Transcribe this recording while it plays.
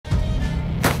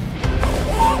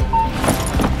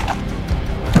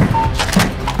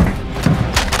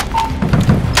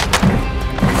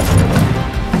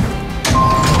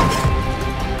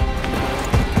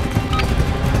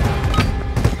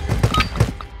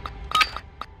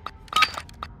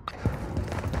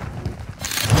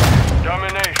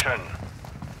Domination.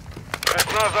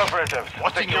 Prisoners operatives,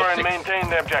 secure and maintain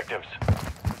the objectives.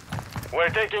 We're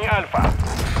taking Alpha.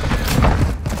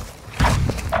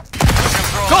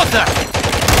 Contact!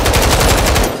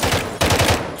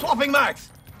 Swapping mags!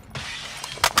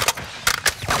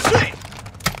 See!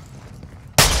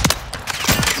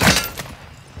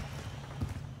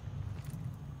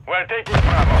 We're taking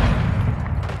Bravo.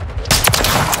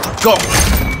 Go!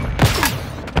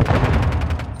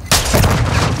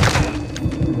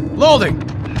 Loading!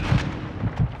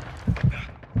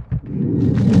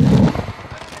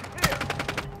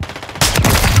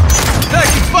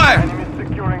 Taking fire! Enemies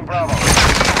securing Bravo.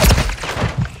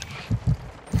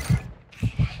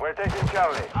 We're taking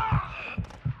Charlie.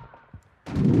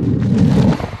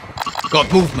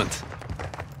 Got movement.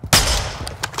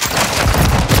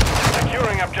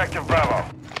 Securing objective Bravo.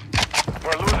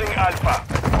 We're losing Alpha.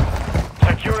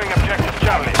 Securing objective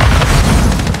Charlie.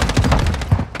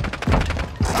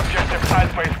 Objective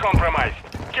Alpha is compromised.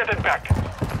 Get it back.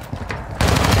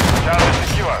 Charlie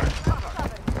secure.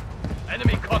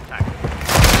 Enemy contact.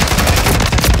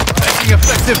 Taking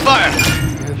effective fire.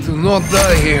 Do not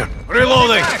die here.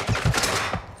 Reloading.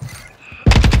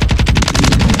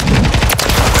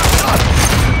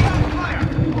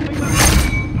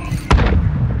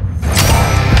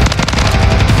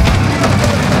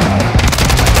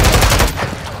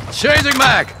 Changing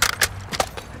mag!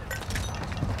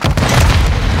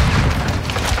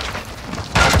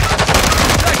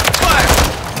 Taking fire!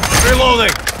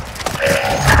 Reloading!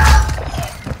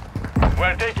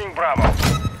 We're taking Bravo.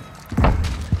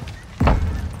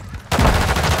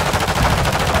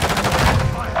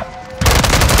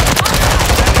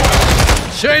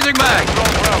 Changing mag! Go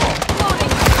Bravo.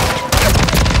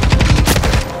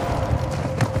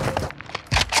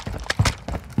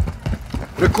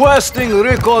 Requesting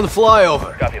recon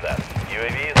flyover. Copy that.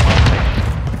 UAV is on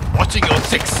station. Watching your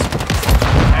 6.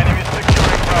 Enemies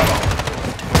securing Bravo.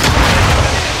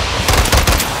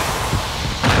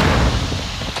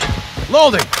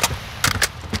 Loading!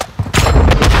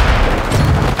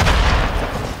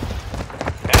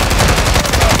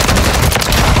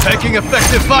 Taking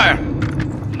effective fire! We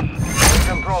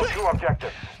control 2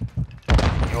 objectives.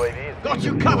 UAV is Got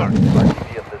you covered!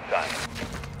 RTB at this time.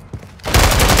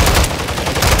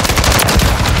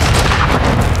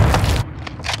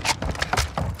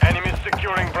 Enemies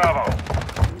securing Bravo.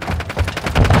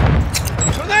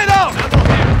 Tornado!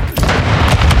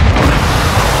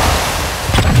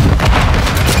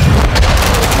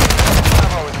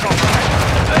 Bravo is compromised.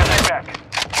 Stay back.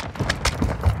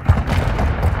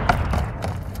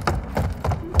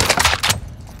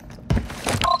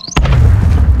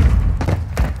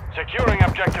 Securing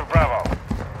objective Bravo.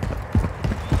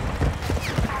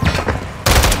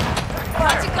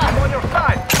 I'm on your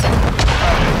side!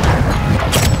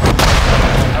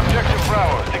 Objective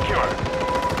Bravo secure.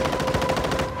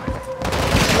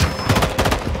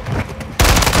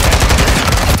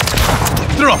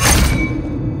 Drop!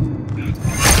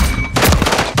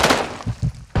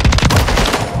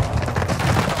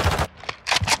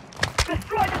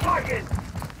 Destroy the target.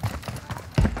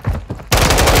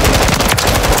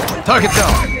 Target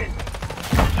down!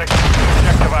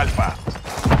 Objective Alpha.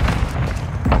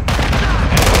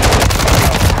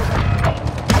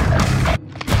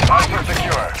 Alpha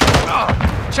secure.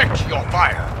 Check your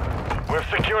fire! We've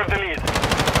secured the lead.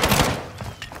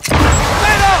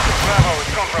 Tornado! Bravo is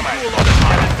compromised.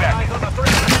 Get it back.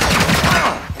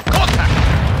 Contact!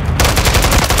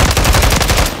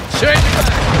 Changing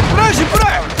mag! Pressure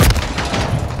break!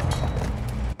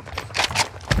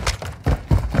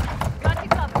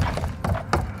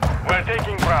 We're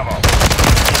taking Bravo.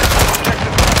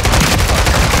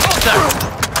 Contact!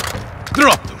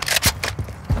 Drop them!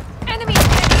 Enemy!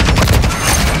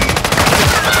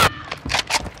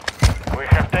 We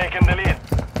have taken the lead.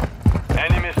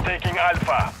 Enemies taking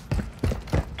Alpha.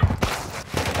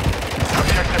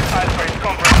 Objective Alpha is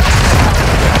compromised.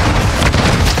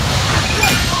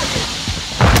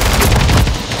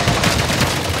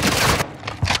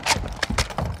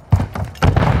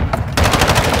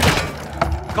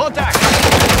 Contact!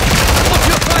 Watch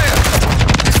your fire!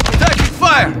 Taking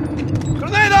fire!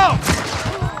 Tornado!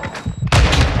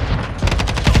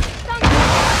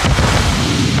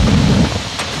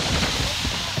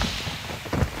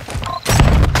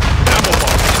 Ammo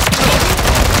bomb!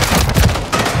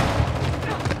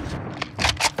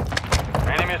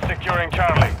 Enemies securing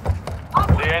Charlie.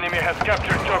 The enemy has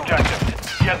captured 2 objectives.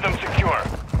 Get them secure.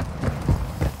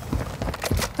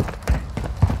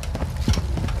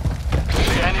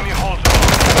 The enemy holds on.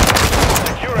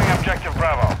 Securing objective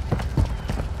Bravo.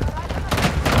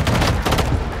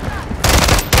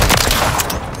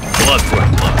 Blood for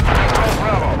blood.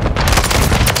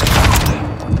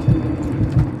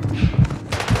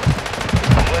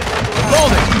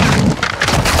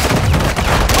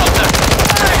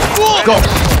 Go!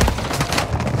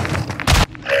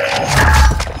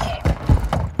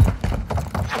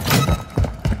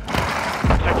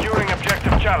 Securing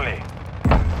objective Charlie.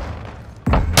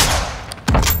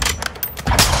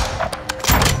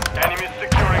 Enemies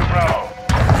securing Bravo.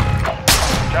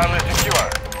 Charlie secure.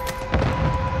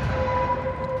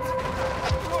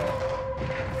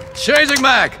 Changing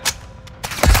mag!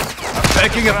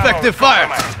 Taking Bravo effective is fire!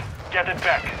 compromised. Get it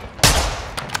back.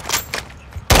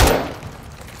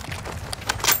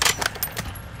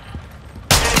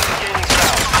 Enemies gaining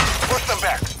ground. Push them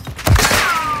back.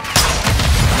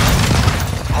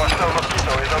 Hostile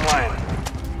Mosquito is online.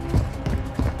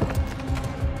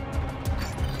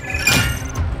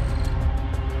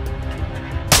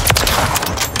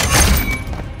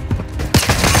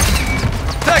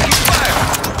 Taking fire!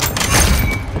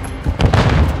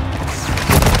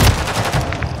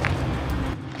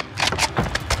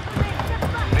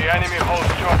 The enemy holds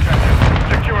two objectives.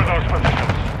 Secure those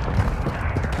positions.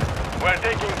 We're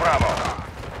taking Bravo.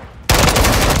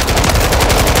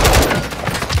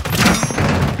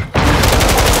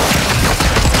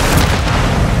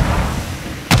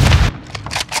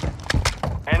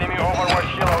 Enemy Overwatch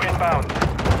Kilo inbound.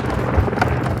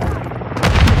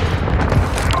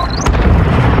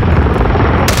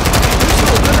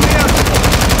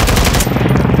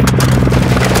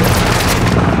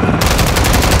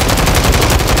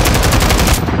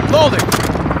 Loading!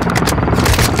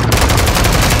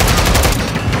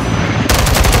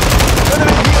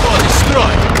 Enemy helo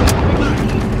destroyed!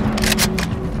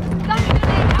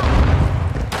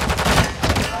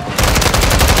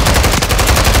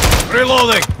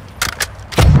 Reloading!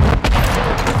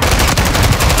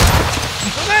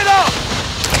 Tornado!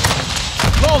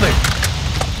 Loading!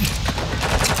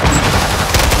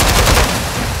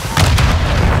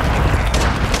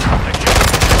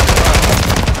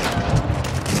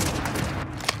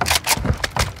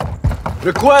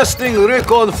 Requesting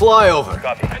recon flyover.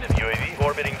 Copy. UAV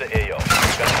orbiting the AO.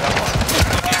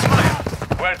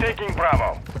 We're taking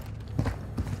Bravo.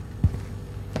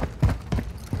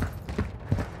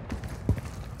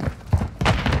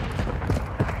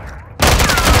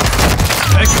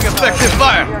 Taking effective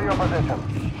fire! Secure your position.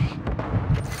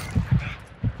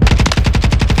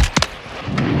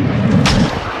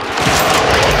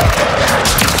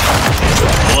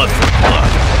 Blood for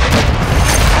blood.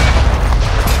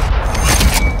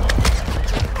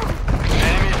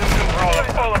 Enemies in control of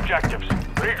all objectives.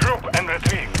 Regroup and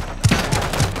retrieve.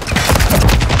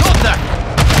 Contact!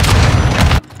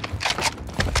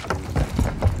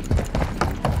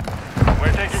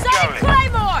 We're taking Side Charlie.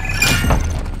 Claymore!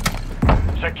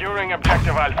 Securing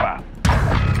objective Alpha.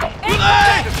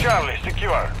 Hey! Objective Charlie,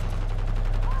 secure.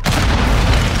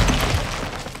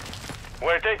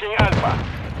 We're taking Alpha.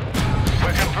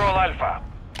 We control Alpha.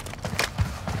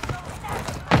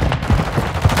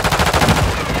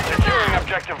 Securing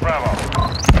objective Bravo.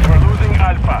 We're losing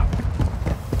Alpha.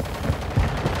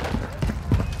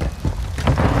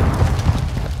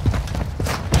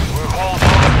 We hold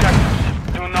all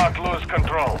objectives. Do not lose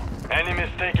control. Enemies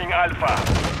taking Alpha.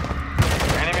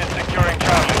 Enemies securing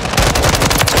Charlie.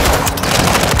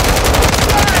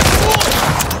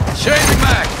 Changing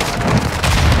mag!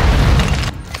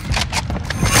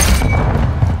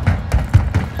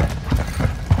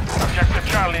 Objective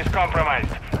Charlie is compromised.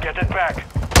 Get it back.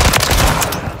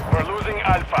 We're losing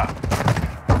Alpha.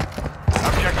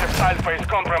 Objective Alpha is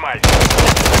compromised.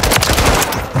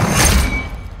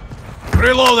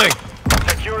 Reloading!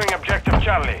 Securing objective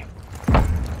Charlie.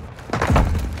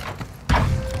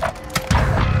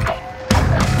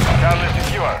 Charlie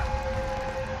secure.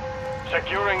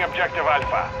 Securing objective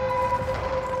Alpha.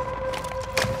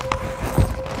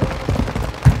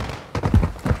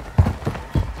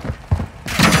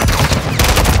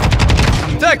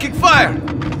 Taking fire!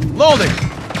 Loading!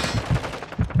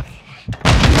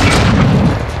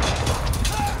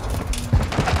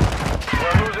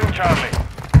 We're losing Charlie.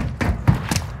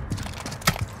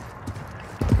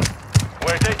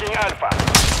 We're taking Alpha.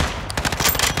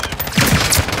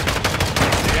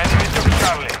 The enemy took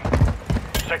Charlie.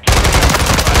 Securing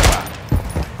Alpha.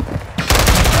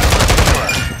 Alpha secure.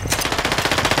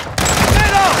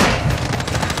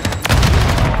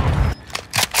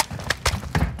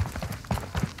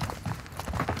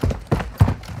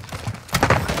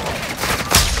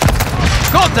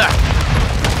 Contact!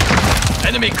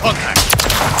 Enemy contact!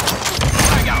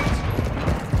 Flag out!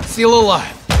 Seal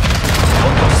alive.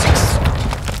 Alpha 6.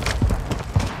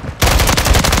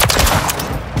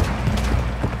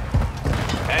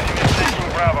 Enemy taking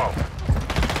Bravo.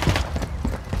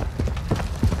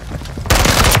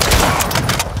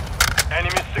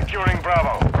 Enemy securing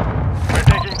Bravo. We're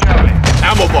taking Charlie.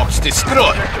 Ammo Ammo box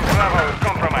destroyed. Objective Bravo is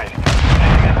compromised.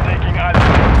 Enemy is taking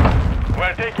Alpha.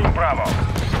 We're taking Bravo.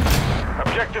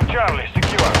 Objective Charlie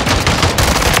secure.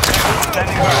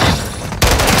 Standing by.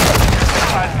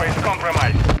 Alpha is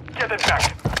compromised. Get it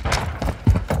back.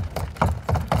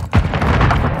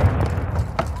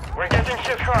 We're getting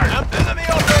hit hard. Enemy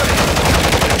already.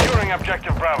 Securing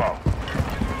Objective Bravo.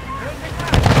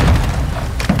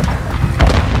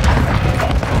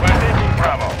 We're taking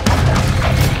Bravo.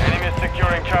 Enemy is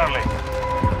securing Charlie.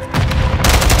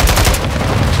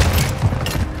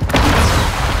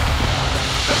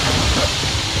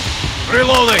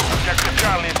 Reloading. Objective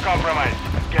Charlie is compromised.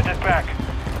 Get it back.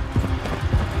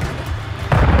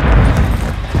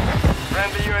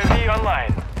 Friendly UAV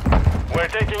online. We're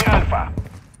taking Alpha.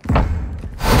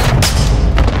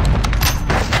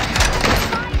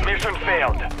 Mission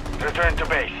failed. Return to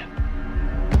base.